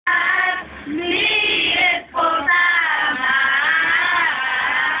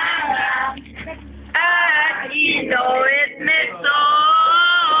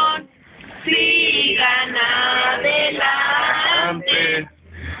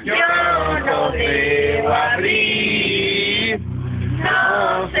los debo abrir.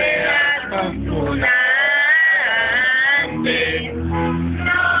 No seas tunante,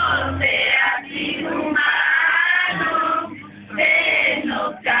 no seas inhumano,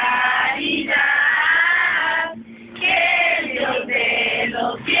 denos caridad, que el Dios de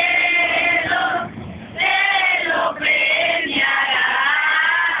los cielos te lo premiará.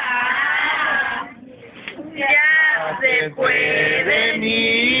 Ya se puede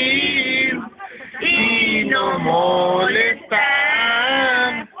venir y no molestar,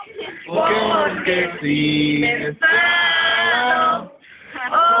 porque si me enfado,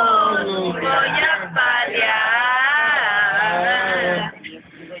 os voy a paliar.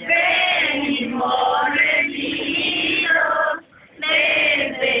 Venimos redimidos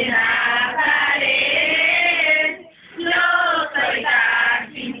desde Nazaret, yo soy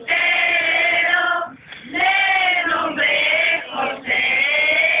carpintero, de nombre José.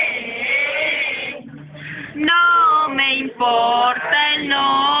 No me importa el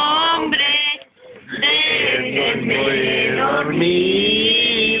nombre, déjenme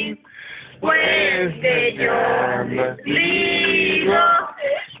dormir, pues que yo les digo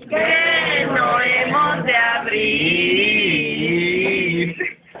que no hemos de abrir.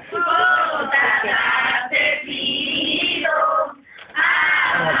 Posada te pido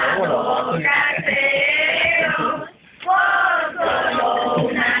a los caseros, por solo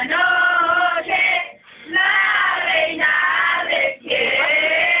una noche, la reina del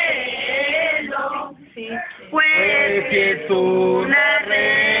cielo. Pues si es una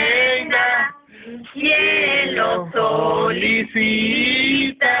reina, quien lo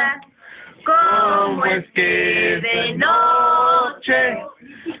solicita, ¿cómo es que de noche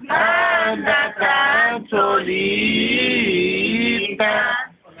anda tan solita?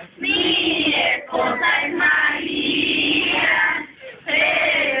 Mi esposa es María,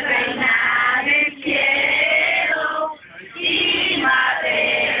 es reina del cielo y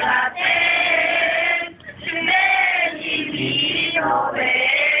madre va a ser del divino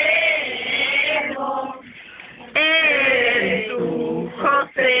verbo. Eres tú,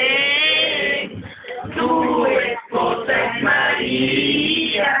 José, tu esposa es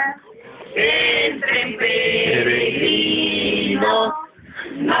María, entre peregrinos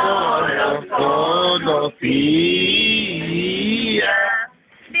no los conocía.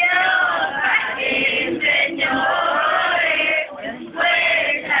 Dios a quien, señores,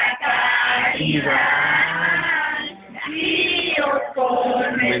 vuestra caridad, y os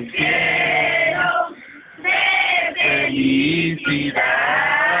convencieron de felicidad.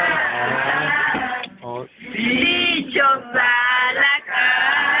 Dichosa la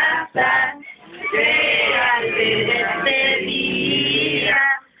casa que al ver este día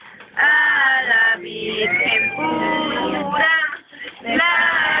a la Virgen pura, la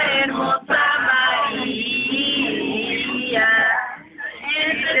hermosa María,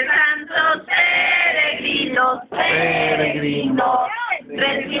 entre tantos peregrinos,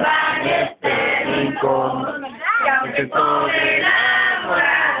 reciban este rincón, que sobre la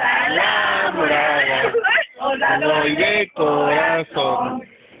morada, os la doy de corazón.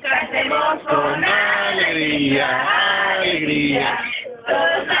 Cantemos con alegría,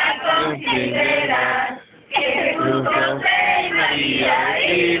 todos a considerar que Jesús, José y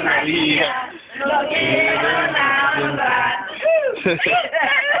María lo quieren a honrar.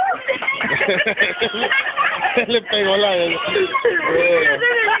 Le pegó la de...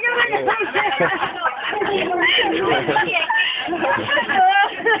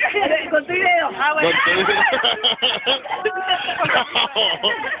 Con tu video. Ah, bueno.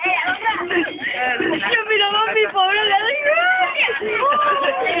 Yo miraba a mi pobre, le digo,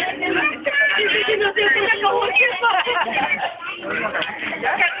 que no se enseña como que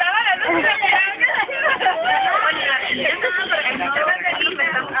cantaba la luz.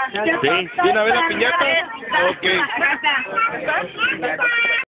 Sí, ¿viene a ver la piñata? Ok.